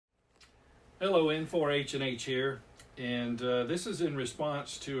Hello, N4H&H here, and this is in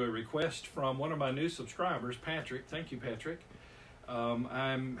response to a request from one of my new subscribers, Patrick. Thank you, Patrick.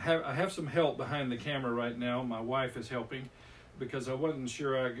 I have some help behind the camera right now. My wife is helping because I wasn't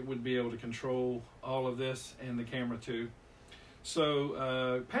sure I would be able to control all of this and the camera too.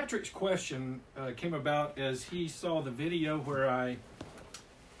 So Patrick's question came about as he saw the video where I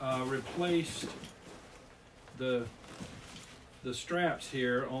replaced the straps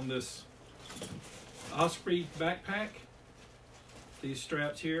here on this Osprey backpack, these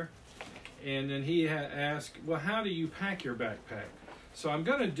straps here, and then he asked, well, how do you pack your backpack? So I'm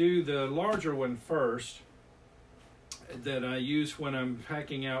going to do the larger one first that I use when I'm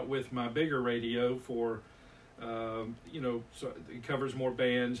packing out with my bigger radio for so it covers more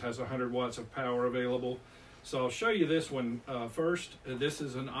bands, has 100 watts of power available. So I'll show you this one first. This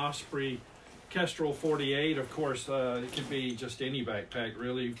is an Osprey Kestrel 48. Of course, it could be just any backpack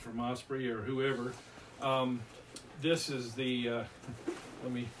really from Osprey or whoever. This is the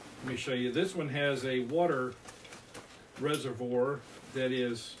let me show you. This one has a water reservoir that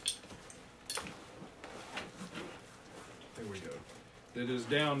is, there we go, that is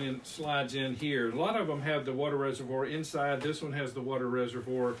down in, slides in here. A lot of them have the water reservoir inside. This one has the water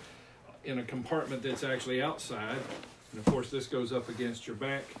reservoir in a compartment that's actually outside. And of course this goes up against your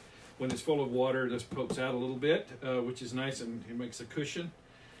back. When it's full of water, this pokes out a little bit, which is nice, and it makes a cushion.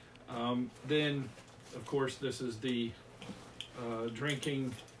 Then, of course, this is the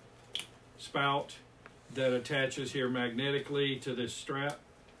drinking spout that attaches here magnetically to this strap.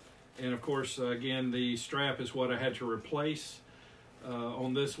 And of course, again, the strap is what I had to replace.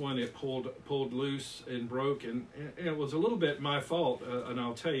 On this one, it pulled loose and broke, and it was a little bit my fault, and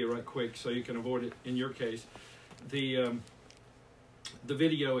I'll tell you right quick so you can avoid it in your case. The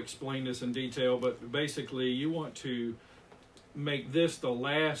video explained this in detail, but basically you want to make this the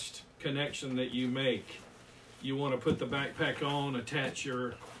last connection that you make. You want to put the backpack on, attach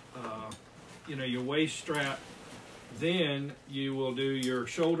your your waist strap, then you will do your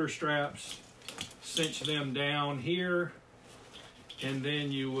shoulder straps, cinch them down here, and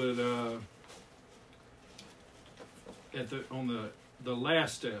then you would on the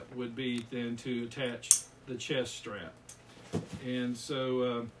last step would be then to attach the chest strap. And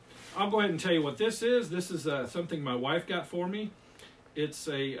so I'll go ahead and tell you what this is. This is something my wife got for me. It's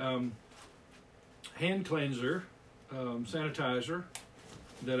a hand cleanser, sanitizer,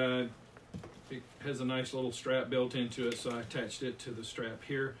 that it has a nice little strap built into it, so I attached it to the strap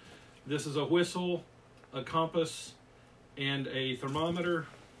here. This is a whistle, a compass, and a thermometer.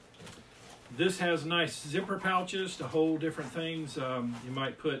 This has nice zipper pouches to hold different things. You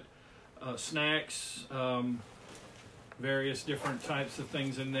might put snacks, various different types of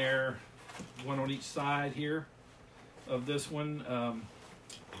things in there, one on each side here of this one.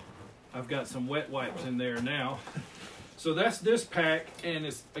 I've got some wet wipes in there now. So that's this pack, and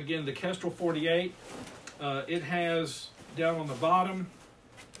it's again the Kestrel 48. It has down on the bottom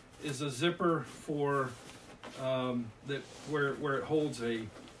is a zipper for that where it holds a,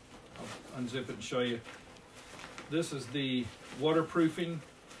 I'll unzip it and show you. This is the waterproofing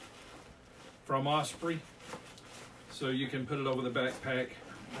from Osprey. So you can put it over the backpack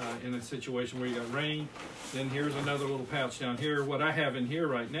in a situation where you got rain. Then here's another little pouch down here. What I have in here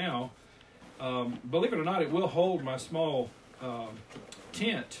right now, believe it or not, it will hold my small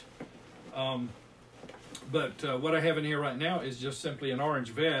tent. But what I have in here right now is just simply an orange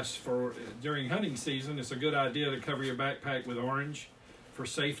vest for during hunting season. It's a good idea to cover your backpack with orange for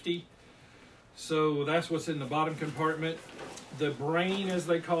safety. So that's what's in the bottom compartment. The brain, as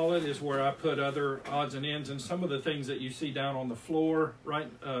they call it, is where I put other odds and ends, and some of the things that you see down on the floor, right,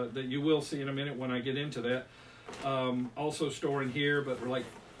 that you will see in a minute when I get into that. Also store in here, but like,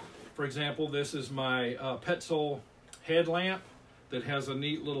 for example, this is my Petzl headlamp that has a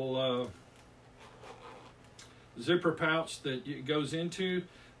neat little zipper pouch that it goes into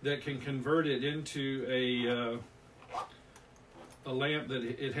that can convert it into a lamp that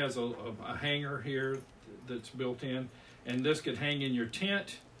it has a hanger here that's built in. And this could hang in your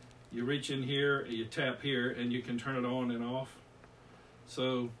tent. You reach in here, you tap here, and you can turn it on and off.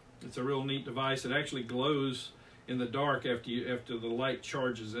 So it's a real neat device. It actually glows in the dark after the light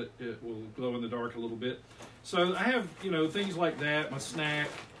charges it. It will glow in the dark a little bit. So I have things like that. My snacks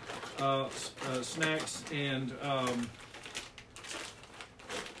and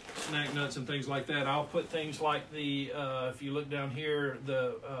snack nuts and things like that. I'll put things like the if you look down here,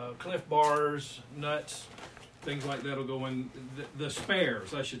 the Cliff Bars, nuts. Things like that will go in the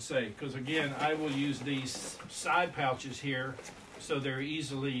spares, I should say, because again, I will use these side pouches here so they're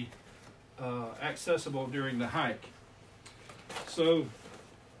easily accessible during the hike. So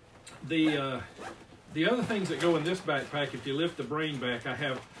The other things that go in this backpack, if you lift the brain back, I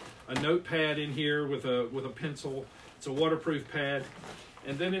have a notepad in here with a pencil. It's a waterproof pad.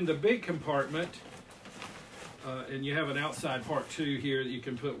 And then in the big compartment, and you have an outside part too here that you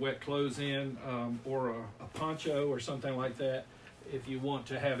can put wet clothes in, or a poncho or something like that if you want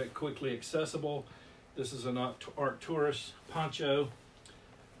to have it quickly accessible. This is an Arcturus poncho.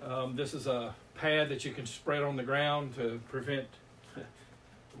 This is a pad that you can spread on the ground to prevent,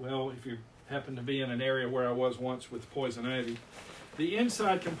 well, if you happen to be in an area where I was once with poison ivy. The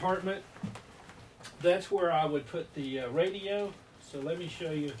inside compartment, that's where I would put the radio. So let me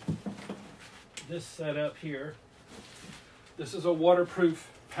show you this setup here. This is a waterproof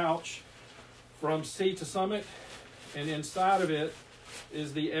pouch from Sea to Summit, and inside of it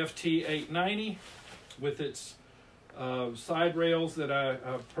is the FT890 with its side rails that I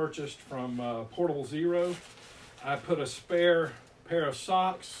purchased from Portable Zero. I put a spare pair of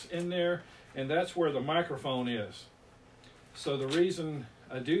socks in there, and that's where the microphone is. So the reason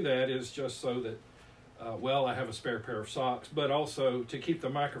I do that is just so that, well, I have a spare pair of socks, but also to keep the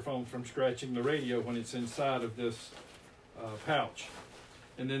microphone from scratching the radio when it's inside of this pouch.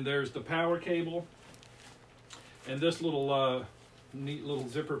 And then there's the power cable, and this little neat little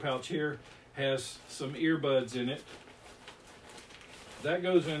zipper pouch here has some earbuds in it. That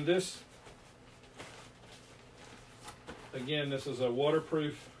goes in this. Again, this is a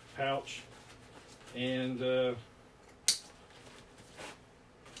waterproof pouch, and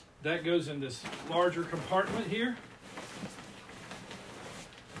that goes in this larger compartment here.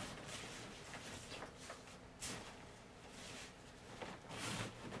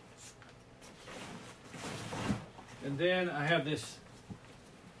 And then I have this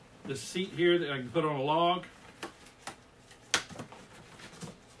seat here that I can put on a log.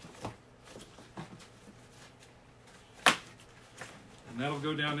 And that'll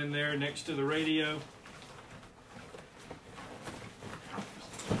go down in there next to the radio.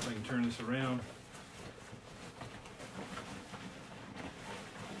 If I can turn this around.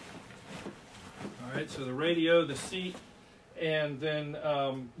 All right, so the radio, the seat, and then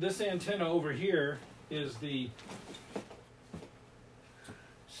this antenna over here is the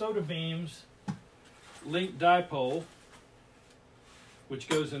Sodabeams link dipole, which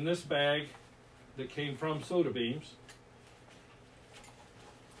goes in this bag that came from Sodabeams.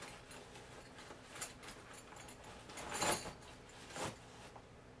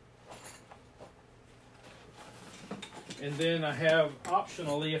 And then I have,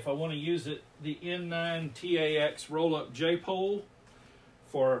 optionally, if I want to use it, the N9 TAX roll-up J-pole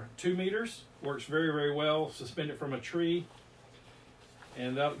for 2 meters. Works very, very well. Suspend it from a tree.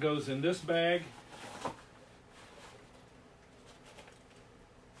 And that goes in this bag.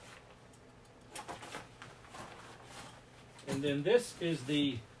 And then this is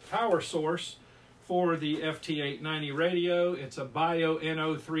the power source for the FT890 radio. It's a Bio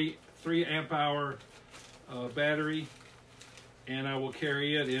NO 3 amp hour battery. And I will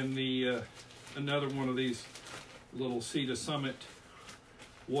carry it in the another one of these little Sea to Summit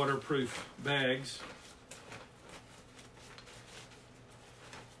waterproof bags.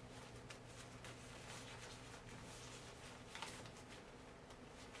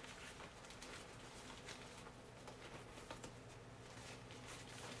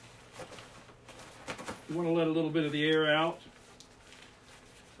 You want to let a little bit of the air out,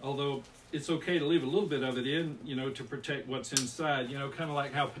 although it's okay to leave a little bit of it in, you know, to protect what's inside. You know, kind of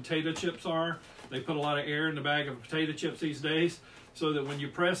like how potato chips are. They put a lot of air in the bag of potato chips these days, so that when you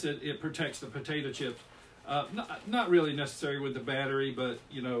press it, it protects the potato chips. Not really necessary with the battery, but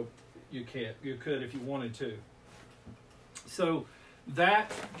you know, you could if you wanted to. So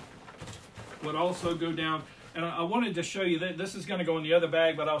that would also go down. And I wanted to show you that this is going to go in the other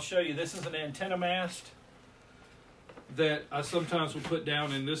bag, but I'll show you. This is an antenna mast that I sometimes will put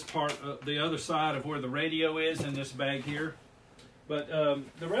down in this part, the other side of where the radio is in this bag here. But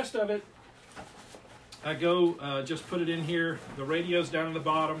the rest of it, I go just put it in here. The radio's down at the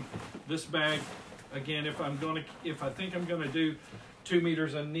bottom. This bag, again, if I think I'm gonna do 2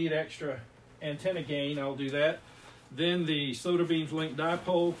 meters and need extra antenna gain, I'll do that. Then the Sodabeams link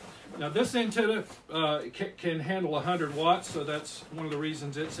dipole. Now this antenna can handle 100 watts, so that's one of the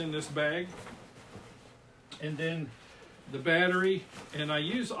reasons it's in this bag. And then the battery, and I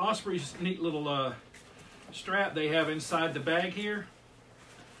use Osprey's neat little strap they have inside the bag here.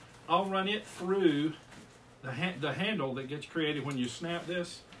 I'll run it through the handle that gets created when you snap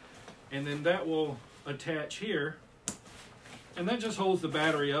this, and then that will attach here, and that just holds the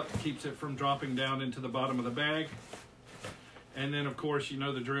battery up, keeps it from dropping down into the bottom of the bag. And then of course, you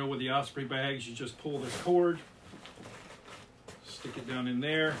know the drill with the Osprey bags, you just pull this cord, stick it down in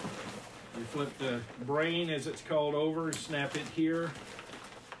there, You flip the brain, as it's called, over, snap it here,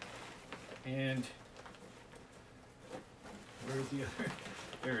 and where's the other?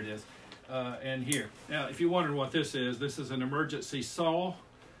 There it is. And here. Now, if you wonder what this is an emergency saw.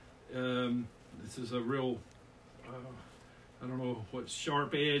 This is a real, I don't know what,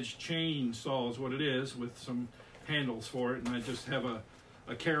 sharp edge chain saw is what it is, with some handles for it, and I just have a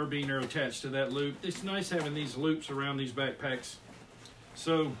carabiner attached to that loop. It's nice having these loops around these backpacks.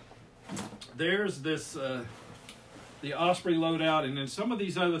 So there's this, the Osprey loadout, and then some of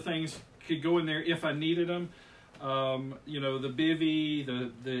these other things could go in there if I needed them. You know, the bivy,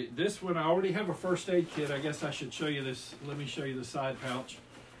 this one, I already have a first aid kit. I guess I should show you this. Let me show you the side pouch.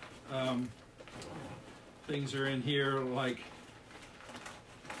 Things are in here like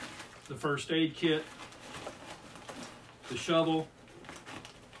the first aid kit, the shovel,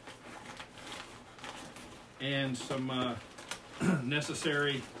 and some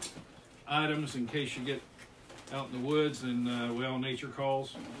necessary items in case you get out in the woods and, well, nature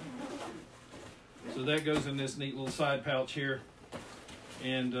calls. So that goes in this neat little side pouch here.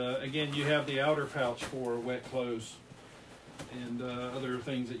 And again, you have the outer pouch for wet clothes and other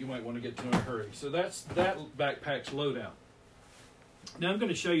things that you might want to get to in a hurry. So that's that backpack's loadout. Now I'm going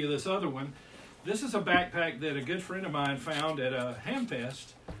to show you this other one. This is a backpack that a good friend of mine found at a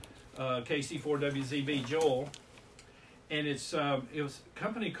Hamfest, KC4WZB Joel. And it was a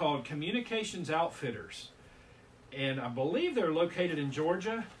company called Communications Outfitters. And I believe they're located in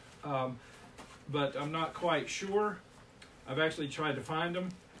Georgia. But I'm not quite sure. I've actually tried to find them,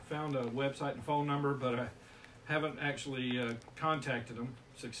 found a website and phone number, but I haven't actually contacted them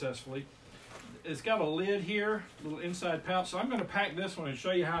successfully. It's got a lid here, little inside pouch, so I'm going to pack this one and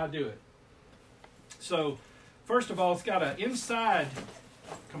show you how I do it. So, first of all, it's got an inside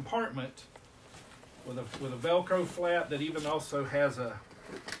compartment with a Velcro flap that even also has a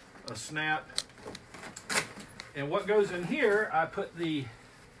snap. And what goes in here, I put the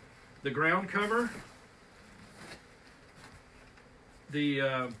ground cover,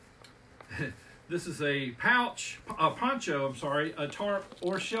 this is a poncho, I'm sorry, a tarp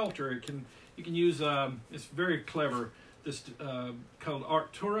or shelter. You can use, it's very clever, this called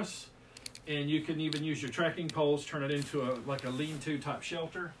Arcturus, and you can even use your tracking poles, turn it into like a lean-to type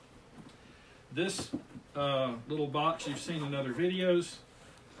shelter. This little box you've seen in other videos.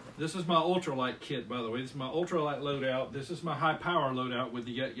 This is my ultralight kit, by the way. This is my ultralight loadout. This is my high power loadout with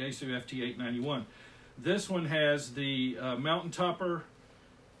the Yaesu FT891. This one has the mountain topper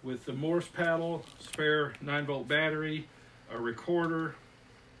with the Morse paddle, spare 9-volt battery, a recorder,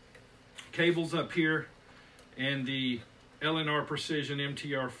 cables up here, and the LNR Precision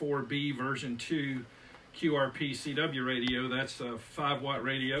MTR4B version 2 QRP CW radio. That's a 5-watt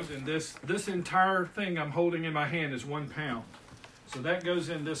radio. And this entire thing I'm holding in my hand is 1 pound. So that goes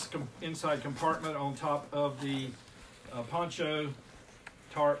in this inside compartment on top of the poncho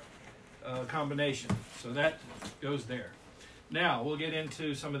tarp combination. So that goes there. Now we'll get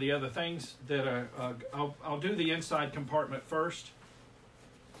into some of the other things that I'll do the inside compartment first.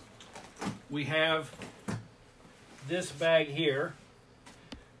 We have this bag here.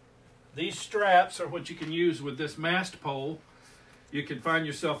 These straps are what you can use with this mast pole. You can find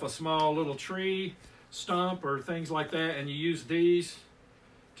yourself a small little tree, stump, or things like that, and you use these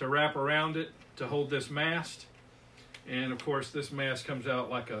to wrap around it to hold this mast. And of course this mast comes out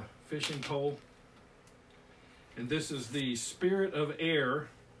like a fishing pole. And this is the Spirit of Air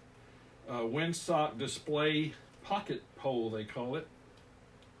windsock display pocket pole, they call it.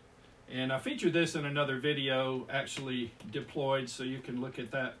 And I featured this in another video actually deployed, so you can look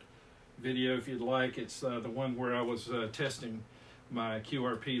at that video if you'd like. It's the one where I was testing my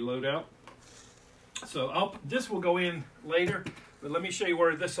QRP loadout. So this will go in later, but let me show you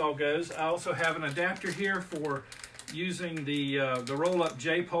where this all goes. I also have an adapter here for using the roll-up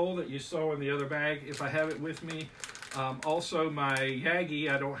J-pole that you saw in the other bag, if I have it with me. Also my Yagi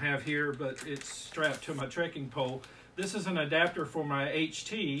I don't have here, but it's strapped to my trekking pole. This is an adapter for my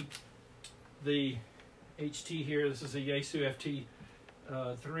HT. The HT here, this is a Yaesu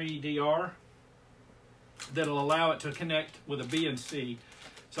FT3DR that'll allow it to connect with a BNC.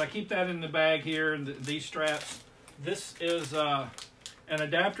 So I keep that in the bag here, and these straps. This is an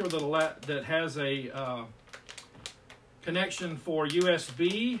adapter that has a connection for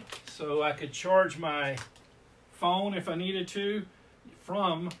USB, so I could charge my phone if I needed to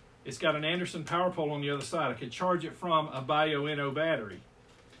from, it's got an Anderson power pole on the other side. I could charge it from a Bioenno battery.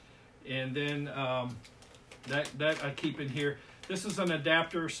 And then that I keep in here. This is an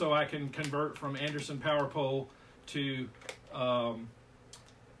adapter so I can convert from Anderson power pole to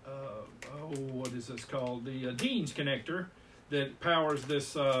what is this called? The Dean's connector that powers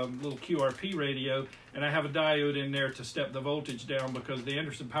this little QRP radio, and I have a diode in there to step the voltage down because the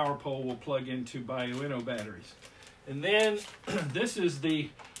Anderson power pole will plug into Bioenno batteries. And then this is the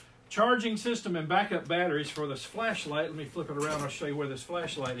charging system and backup batteries for this flashlight. Let me flip it around, I'll show you where this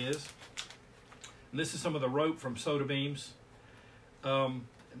flashlight is. And this is some of the rope from Soda Beams.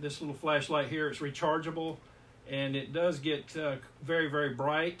 This little flashlight here is rechargeable, and it does get very, very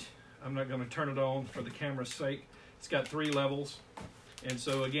bright. I'm not going to turn it on for the camera's sake. It's got 3 levels. And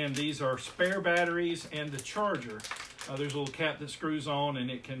so again, these are spare batteries and the charger. There's a little cap that screws on and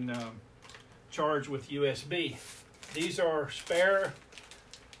it can charge with USB. These are spare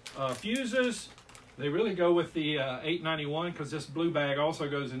fuses. They really go with the 891 because this blue bag also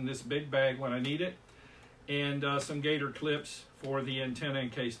goes in this big bag when I need it. And some gator clips for the antenna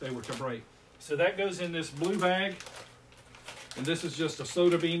in case they were to break. So that goes in this blue bag. And this is just a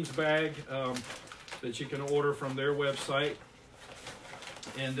Soda Beams bag that you can order from their website.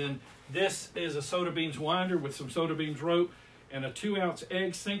 And then this is a Soda Beams winder with some Soda Beams rope and a 2-ounce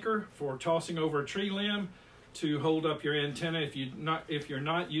egg sinker for tossing over a tree limb to hold up your antenna if you're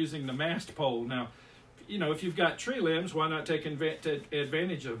not using the mast pole. Now, you know, if you've got tree limbs, why not take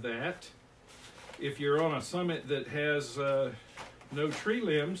advantage of that? If you're on a summit that has no tree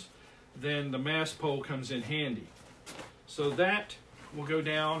limbs, then the mast pole comes in handy. So that will go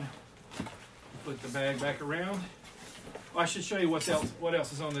down. Put the bag back around. I should show you what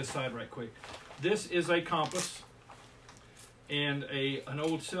else is on this side right quick. This is a compass and an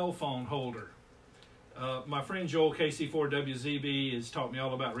old cell phone holder. My friend Joel, KC4WZB, has taught me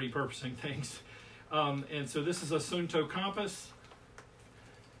all about repurposing things. And so this is a Suunto compass,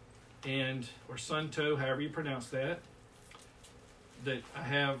 or Suunto, however you pronounce that I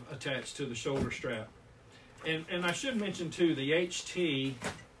have attached to the shoulder strap. And I should mention too, the HT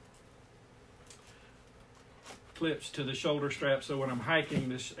clips to the shoulder strap, so when I'm hiking,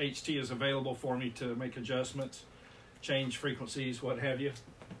 this HT is available for me to make adjustments, change frequencies, what have you.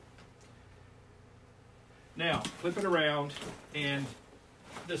 Now, flip it around, and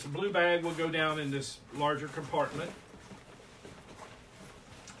this blue bag will go down in this larger compartment.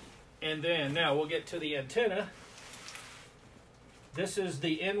 And then, now we'll get to the antenna. This is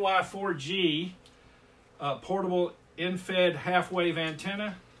the NY4G portable in-fed half-wave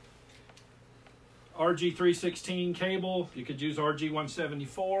antenna. RG316 cable. You could use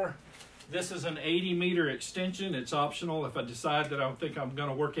RG174. This is an 80 meter extension. It's optional. If I decide that I think I'm going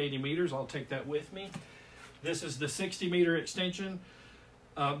to work 80 meters, I'll take that with me. This is the 60 meter extension.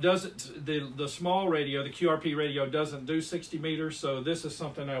 The small radio, the QRP radio, doesn't do 60 meters, so this is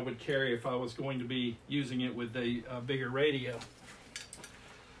something I would carry if I was going to be using it with a bigger radio.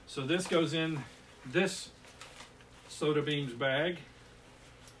 So this goes in this Soda Beams bag.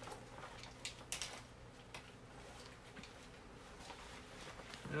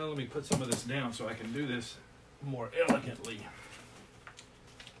 Now let me put some of this down so I can do this more elegantly.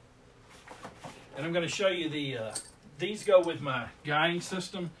 And I'm going to show you these go with my guying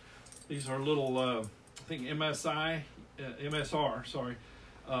system. These are little, I think MSR,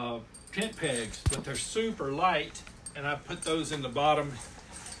 tent pegs, but they're super light, and I put those in the bottom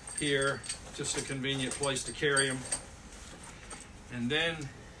here, just a convenient place to carry them. And then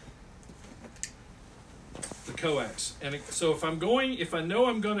the coax. And so if I know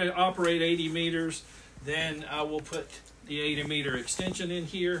I'm going to operate 80 meters, then I will put the 80 meter extension in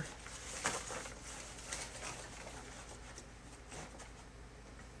here.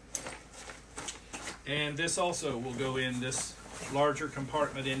 And this also will go in this larger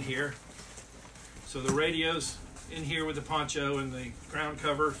compartment in here. So the radio's in here with the poncho and the ground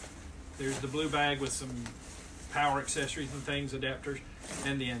cover. There's the blue bag with some power accessories and things, adapters,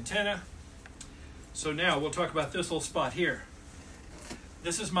 and the antenna. So now we'll talk about this little spot here.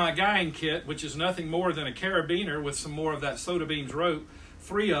 This is my guying kit, which is nothing more than a carabiner with some more of that Soda Beams rope,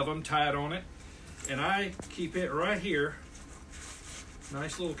 3 of them tied on it. And I keep it right here.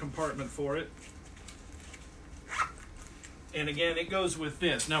 Nice little compartment for it. And again, it goes with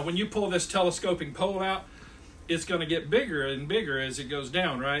this. Now, when you pull this telescoping pole out, it's going to get bigger and bigger as it goes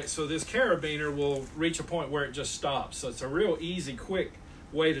down, right? So this carabiner will reach a point where it just stops. So it's a real easy, quick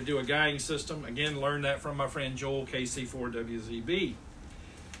way to do a guying system. Again, learned that from my friend Joel, KC4WZB.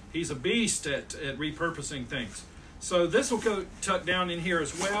 He's a beast at repurposing things. So this will go tucked down in here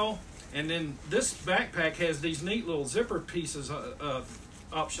as well. And then this backpack has these neat little zipper pieces,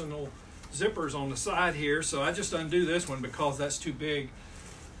 optional zippers on the side here. So I just undo this one because that's too big,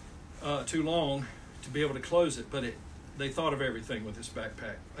 too long to be able to close it. But they thought of everything with this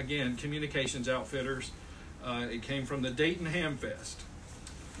backpack. Again, Communications Outfitters. It came from the Dayton Ham Fest.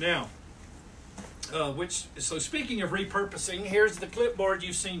 Now, So speaking of repurposing, here's the clipboard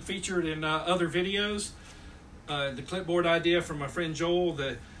you've seen featured in other videos. The clipboard idea from my friend Joel,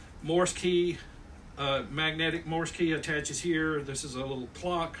 the Morse key, magnetic Morse key attaches here. This is a little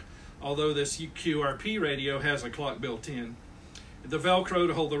clock, although this QRP radio has a clock built in. The Velcro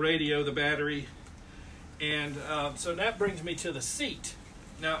to hold the radio, the battery, and so that brings me to the seat.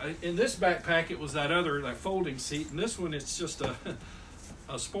 Now, in this backpack, it was that folding seat, and this one, it's just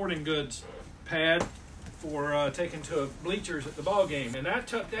a sporting goods pad for taking to bleachers at the ball game. And I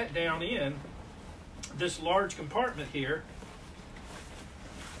tucked that down in this large compartment here.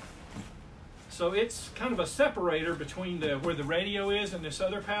 So it's kind of a separator between where the radio is in this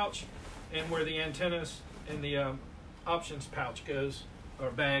other pouch and where the antennas and the options pouch goes, or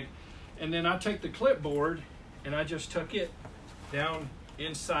bag. And then I take the clipboard and I just tuck it down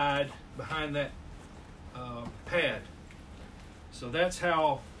inside behind that pad. So that's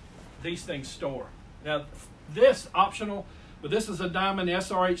how these things store. Now this optional, but this is a Diamond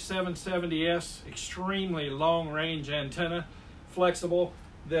SRH770S, extremely long range antenna, flexible,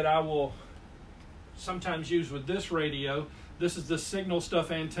 that I will sometimes use with this radio. This is the Signal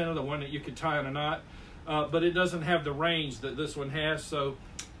Stuff antenna, the one that you could tie in a knot, but it doesn't have the range that this one has. So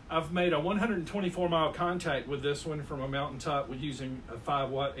I've made a 124 mile contact with this one from a mountaintop with using a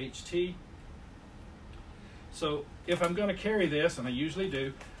 5-watt HT. So if I'm going to carry this, and I usually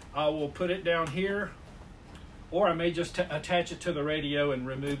do, I will put it down here, or I may just attach it to the radio and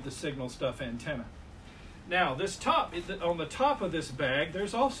remove the Signal Stuff antenna. Now this on the top of this bag,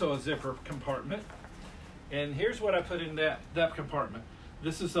 there's also a zipper compartment, and here's what I put in that compartment.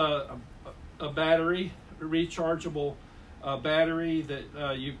 This is a battery, a rechargeable battery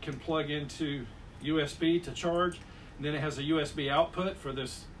that you can plug into USB to charge, and then it has a USB output for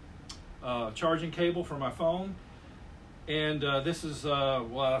this charging cable for my phone. And this is,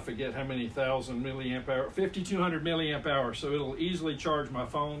 well, I forget how many thousand milliamp hour, 5,200 milliamp hours, so it'll easily charge my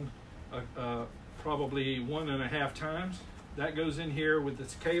phone probably 1.5 times. That goes in here with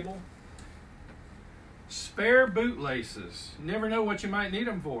this cable. Spare boot laces. You never know what you might need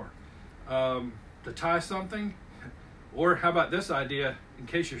them for. To tie something, or how about this idea, in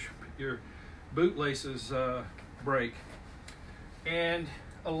case your boot laces break. And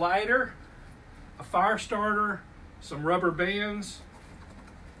a lighter, a fire starter, some rubber bands,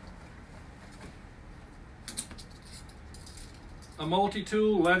 a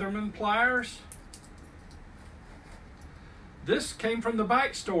multi-tool Leatherman pliers. This came from the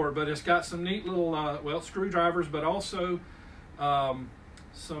bike store, but it's got some neat little, well, screwdrivers, but also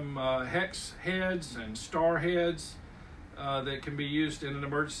some hex heads and star heads that can be used in an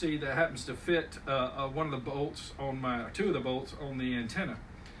emergency that happens to fit one of the bolts on two of the bolts on the antenna.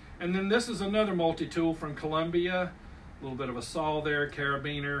 And then this is another multi-tool from Columbia, a little bit of a saw there,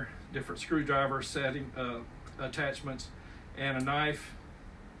 carabiner, different screwdriver setting attachments, and a knife.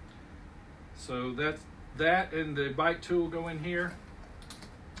 So that and the bike tool go in here.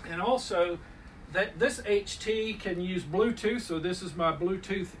 And also, this HT can use Bluetooth, so this is my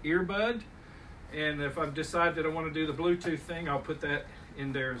Bluetooth earbud. And if I've decided that I want to do the Bluetooth thing, I'll put that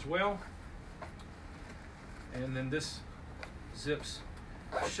in there as well. And then this zips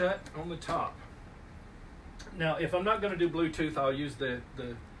shut on the top. Now, if I'm not going to do Bluetooth, I'll use the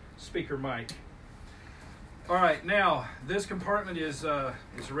speaker mic. All right, now this compartment is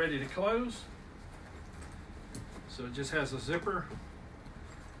ready to close. So it just has a zipper.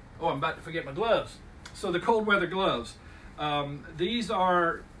 Oh, I'm about to forget my gloves. So the cold weather gloves. These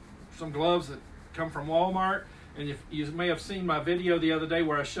are some gloves that come from Walmart. And if you may have seen my video the other day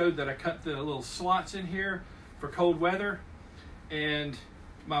where I showed that I cut the little slots in here for cold weather. And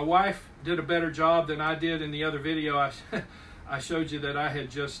my wife did a better job than I did in the other video. I showed you that I had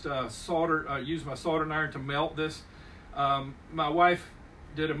just used my soldering iron to melt this. My wife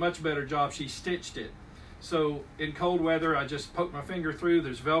did a much better job. She stitched it. So in cold weather, I just poke my finger through.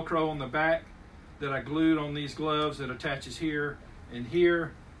 There's Velcro on the back that I glued on these gloves that attaches here and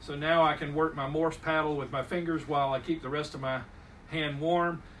here. So now I can work my Morse paddle with my fingers while I keep the rest of my hand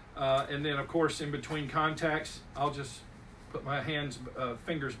warm. And then, of course, in between contacts, I'll just put my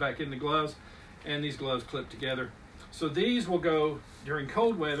fingers back in the gloves, and these gloves clip together. So these will go during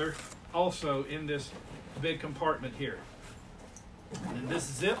cold weather also in this big compartment here. And this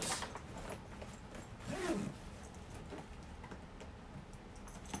zips.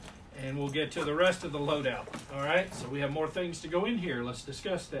 And we'll get to the rest of the loadout. All right, so we have more things to go in here. Let's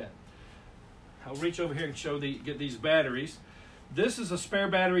discuss that. I'll reach over here and get these batteries. This is a spare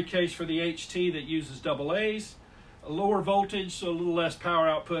battery case for the HT that uses AA's. A lower voltage, so a little less power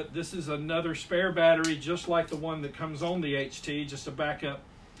output. This is another spare battery, just like the one that comes on the HT, just a backup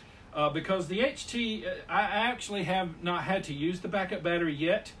because the HT, I actually have not had to use the backup battery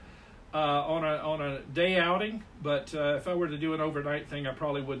yet on a day outing, but if I were to do an overnight thing, I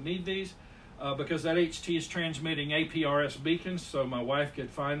probably would need these because that HT is transmitting APRS beacons, so my wife could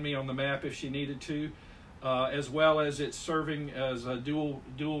find me on the map if she needed to, as well as it's serving as a dual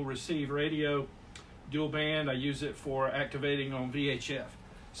receive radio, dual band. I use it for activating on VHF.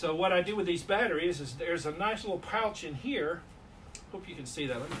 So what I do with these batteries is there's a nice little pouch in here. Hope you can see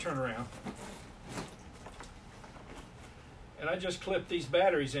that. Let me turn around. And I just clip these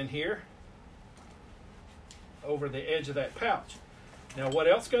batteries in here over the edge of that pouch. Now what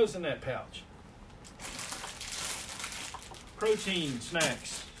else goes in that pouch? Protein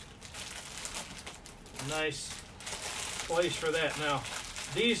snacks. Nice place for that. Now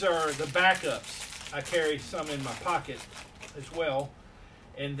these are the backups. I carry some in my pocket as well.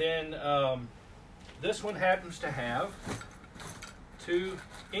 And then this one happens to have 2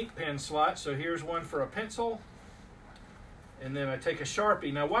 ink pen slots. So here's one for a pencil. And then I take a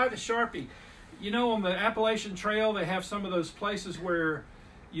Sharpie. Now why the Sharpie? You know, on the Appalachian Trail, they have some of those places where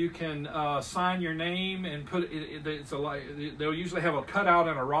you can sign your name and put it. They'll usually have a cutout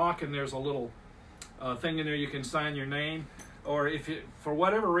in a rock, and there's a little thing in there you can sign your name. Or if it, for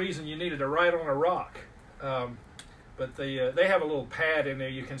whatever reason you needed to write on a rock, but they have a little pad in there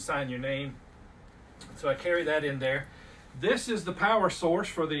you can sign your name. So I carry that in there. This is the power source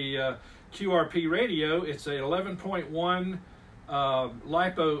for the QRP radio. It's a 11.1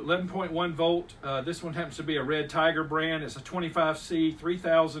 LiPo 11.1 volt. This one happens to be a Red Tiger brand. It's a 25C,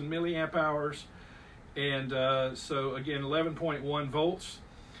 3,000 milliamp hours, and so again 11.1 volts.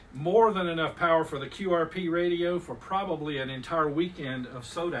 More than enough power for the QRP radio for probably an entire weekend of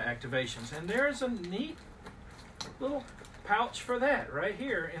SOTA activations. And there's a neat little pouch for that right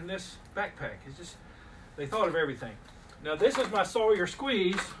here in this backpack. It's just, they thought of everything. Now this is my Sawyer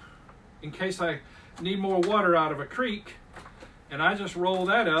squeeze in case I need more water out of a creek, and I just roll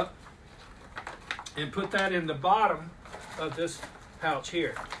that up and put that in the bottom of this pouch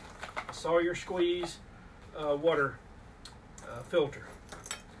here. Sawyer squeeze water filter.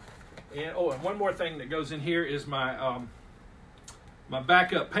 And oh, and one more thing that goes in here is my my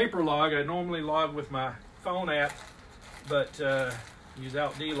backup paper log. I normally log with my phone app, but use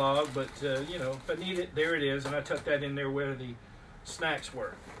OutDlog. But you know, if I need it, there it is, and I tuck that in there where the snacks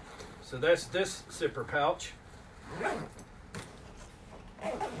were. So that's this zipper pouch.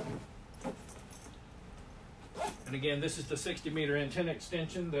 And again, this is the 60-meter antenna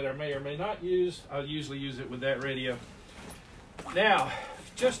extension that I may or may not use. I'll usually use it with that radio. Now,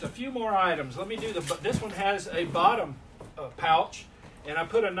 just a few more items. Let me do this one has a bottom pouch, and I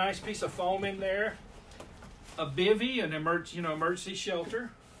put a nice piece of foam in there, a bivy, an emergency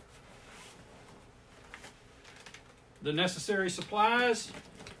shelter, the necessary supplies,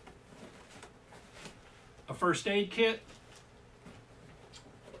 a first aid kit,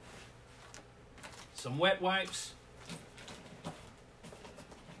 some wet wipes,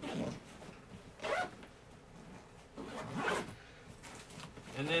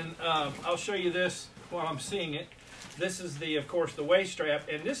 and then I'll show you this while I'm seeing it. This is of course, the waist strap,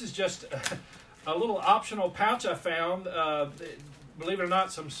 and this is just a little optional pouch I found. Believe it or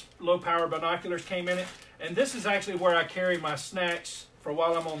not, some low-power binoculars came in it, and this is actually where I carry my snacks for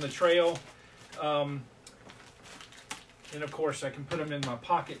while I'm on the trail. And of course, I can put them in my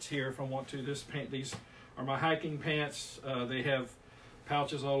pockets here if I want to. These are my hiking pants. They have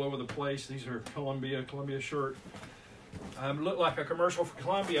pouches all over the place. These are Columbia shirt. I look like a commercial for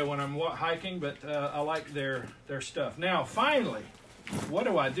Columbia when I'm hiking, but I like their stuff. Now, finally, what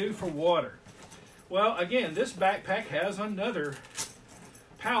do I do for water? Well, again, this backpack has another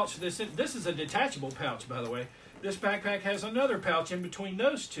pouch. This is a detachable pouch, by the way. This backpack has another pouch in between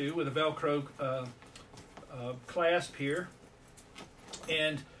those two with a Velcro clasp here.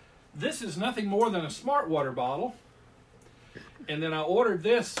 And this is nothing more than a smart water bottle. And then I ordered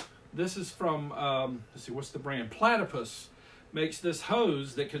this. This is from, let's see, what's the brand? Platypus makes this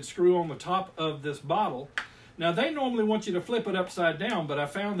hose that can screw on the top of this bottle. Now, they normally want you to flip it upside down, but I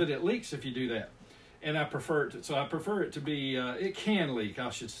found that it leaks if you do that. And I prefer it so I prefer it to be, it can leak, I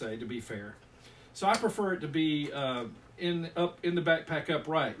should say, to be fair. So I prefer it to be in the backpack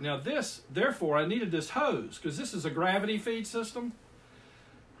upright. Now therefore, I needed this hose because this is a gravity feed system.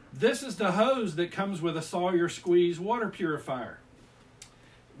 This is the hose that comes with a Sawyer Squeeze water purifier,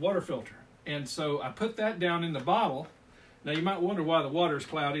 water filter. And so I put that down in the bottle. Now you might wonder why the water's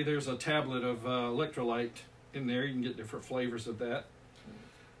cloudy. There's a tablet of electrolyte in there. You can get different flavors of that.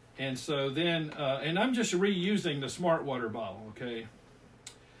 And so then, and I'm just reusing the smart water bottle, okay?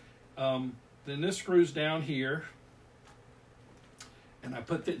 Then this screws down here. And I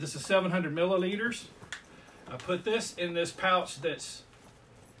put this is 700 milliliters. I put this in this pouch that's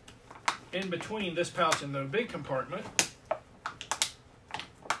in between this pouch and the big compartment.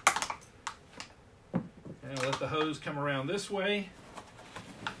 And let the hose come around this way.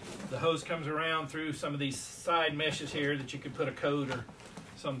 The hose comes around through some of these side meshes here that you could put a coat or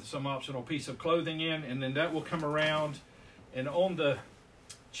some optional piece of clothing in, and then that will come around. And on the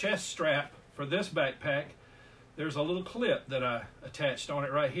chest strap for this backpack, there's a little clip that I attached on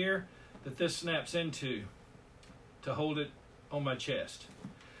it right here that this snaps into to hold it on my chest.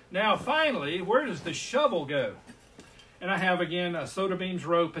 Now finally, where does the shovel go? And I have again a Soda Beams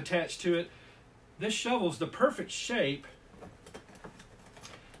rope attached to it. This shovel's the perfect shape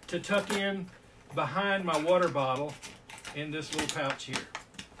to tuck in behind my water bottle in this little pouch here.